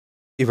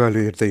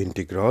evaluate the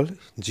integral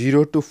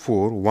 0 to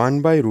 4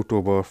 1 by root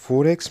over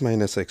 4x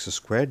minus x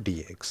squared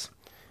dx.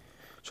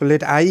 So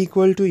let I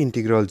equal to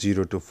integral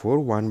 0 to 4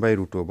 1 by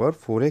root over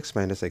 4x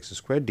minus x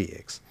squared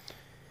dx.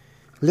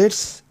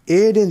 Let's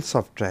add and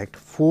subtract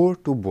 4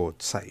 to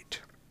both sides.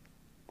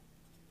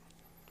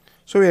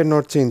 So we are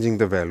not changing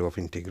the value of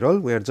integral,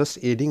 we are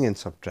just adding and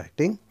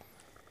subtracting.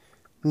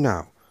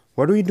 Now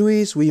what we do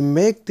is we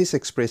make this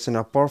expression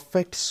a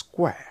perfect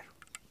square.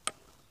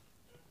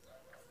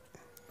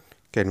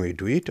 Can we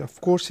do it? Of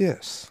course,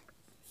 yes.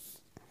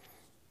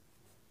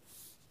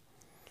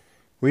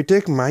 We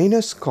take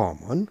minus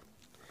common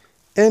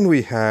and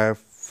we have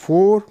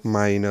 4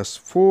 minus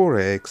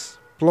 4x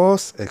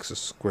plus x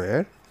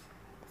squared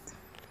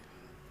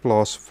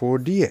plus 4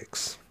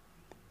 dx.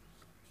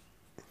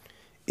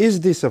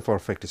 Is this a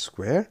perfect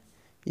square?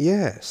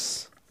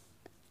 Yes.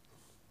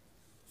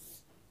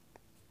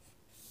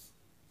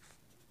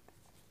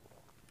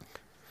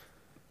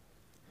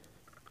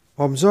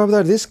 Observe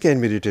that this can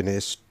be written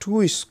as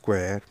 2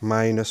 square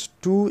minus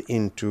 2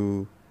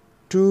 into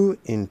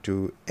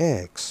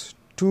x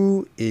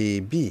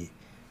 2ab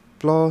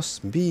plus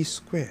b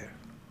square.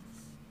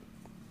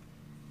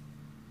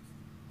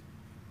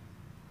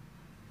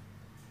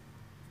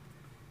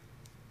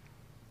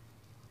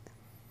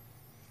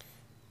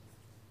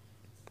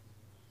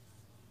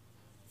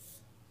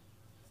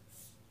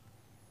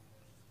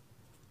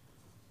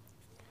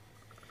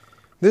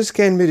 This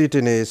can be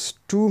written as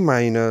 2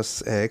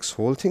 minus x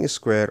whole thing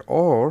square,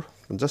 or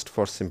just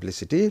for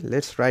simplicity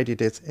let's write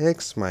it as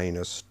x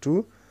minus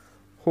 2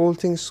 whole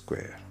thing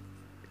square.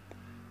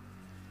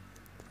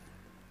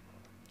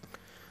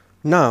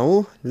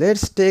 Now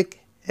let's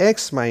take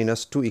x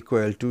minus 2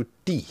 equal to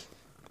t.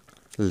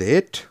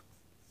 Let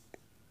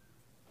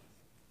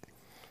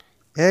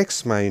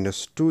x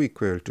minus 2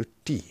 equal to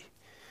t.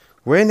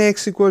 When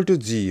x equal to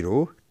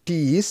 0,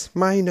 t is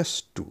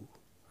minus 2.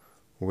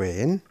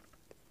 When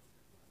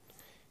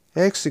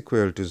x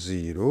equal to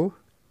 0,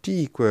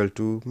 t equal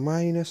to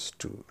minus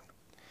 2.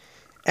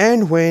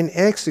 And when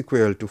x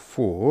equal to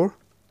 4,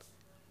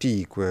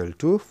 t equal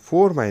to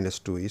 4 minus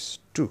 2 is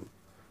 2.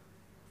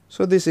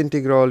 So this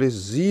integral is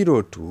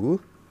 0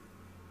 to,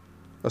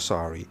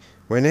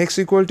 when x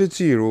equal to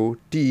 0,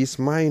 t is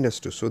minus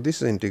 2. So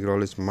this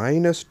integral is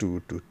minus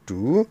 2 to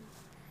 2,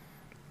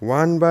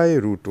 1 by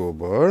root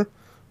over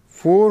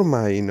 4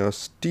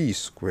 minus t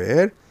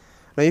square.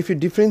 Now if you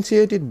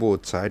differentiate it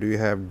both sides, we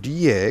have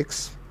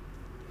dx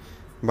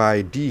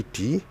by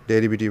dt,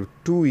 derivative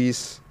 2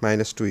 is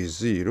minus 2 is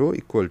 0,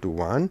 equal to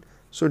 1.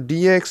 So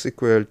dx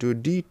equal to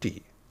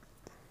dt.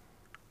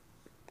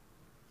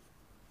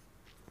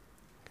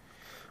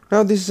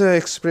 Now this is an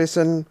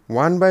expression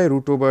 1 by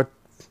root over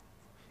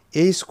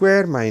a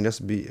square minus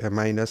b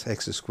minus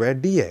x square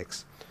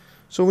dx.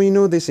 So we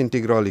know this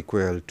integral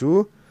equal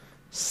to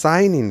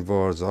sine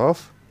inverse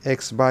of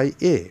x by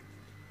a.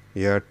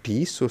 Here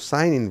t, so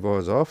sine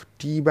inverse of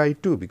t by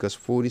 2, because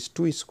 4 is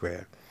 2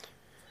 square.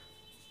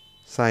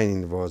 Sine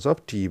inverse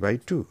of t by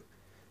 2.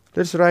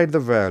 Let's write the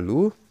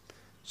value.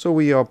 So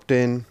we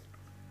obtain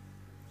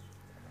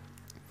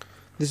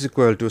this is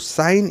equal to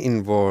sine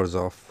inverse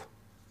of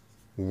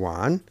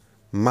 1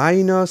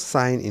 minus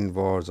sine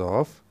inverse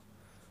of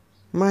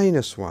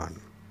minus 1.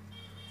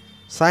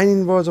 Sine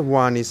inverse of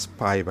 1 is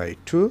pi by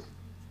 2.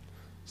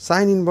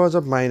 Sine inverse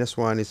of minus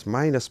 1 is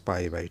minus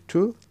pi by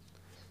 2.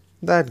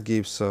 That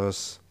gives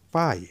us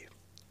pi.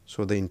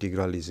 So the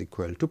integral is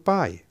equal to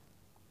pi.